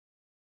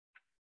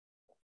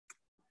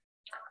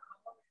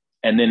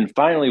And then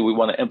finally, we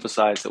want to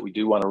emphasize that we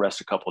do want to rest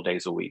a couple of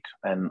days a week.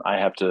 And I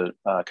have to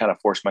kind of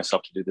force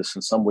myself to do this.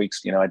 In some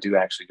weeks, I do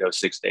actually go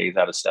 6 days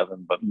out of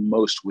 7, but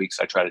most weeks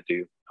I try to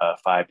do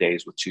 5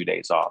 days with 2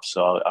 days off.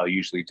 So I'll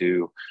usually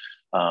do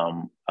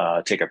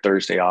take a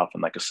Thursday off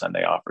and like a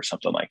Sunday off or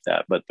something like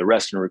that. But the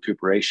rest and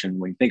recuperation,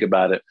 when you think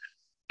about it,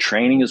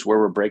 training is where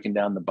we're breaking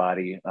down the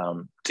body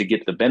to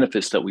get the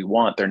benefits that we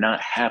want. They're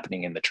not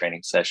happening in the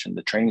training session.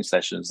 The training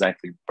session is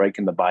actually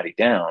breaking the body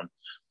down.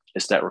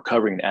 It's that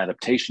recovery and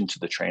adaptation to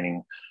the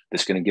training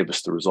that's going to give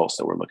us the results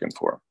that we're looking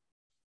for.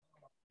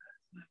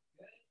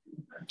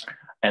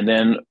 And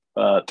then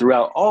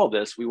throughout all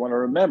this, we want to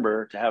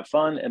remember to have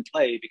fun and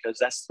play, because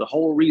that's the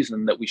whole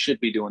reason that we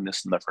should be doing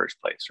this in the first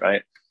place,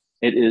 right?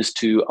 It is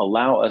to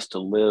allow us to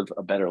live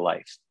a better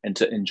life and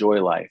to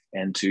enjoy life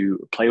and to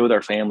play with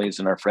our families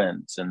and our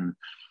friends and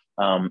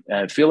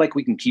feel like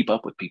we can keep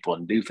up with people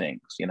and do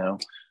things,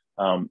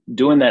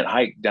 doing that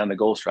hike down to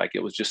Gold Strike,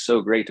 it was just so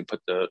great to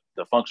put the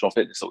functional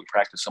fitness that we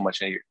practice so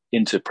much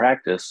into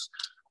practice.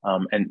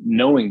 And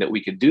knowing that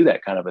we could do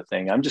that kind of a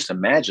thing, I'm just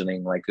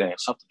imagining like if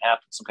something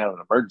happens, some kind of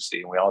an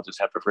emergency, and we all just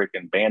have to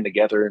freaking band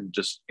together and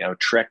just,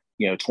 trek,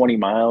 20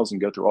 miles and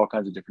go through all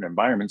kinds of different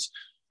environments.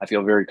 I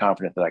feel very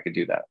confident that I could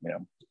do that,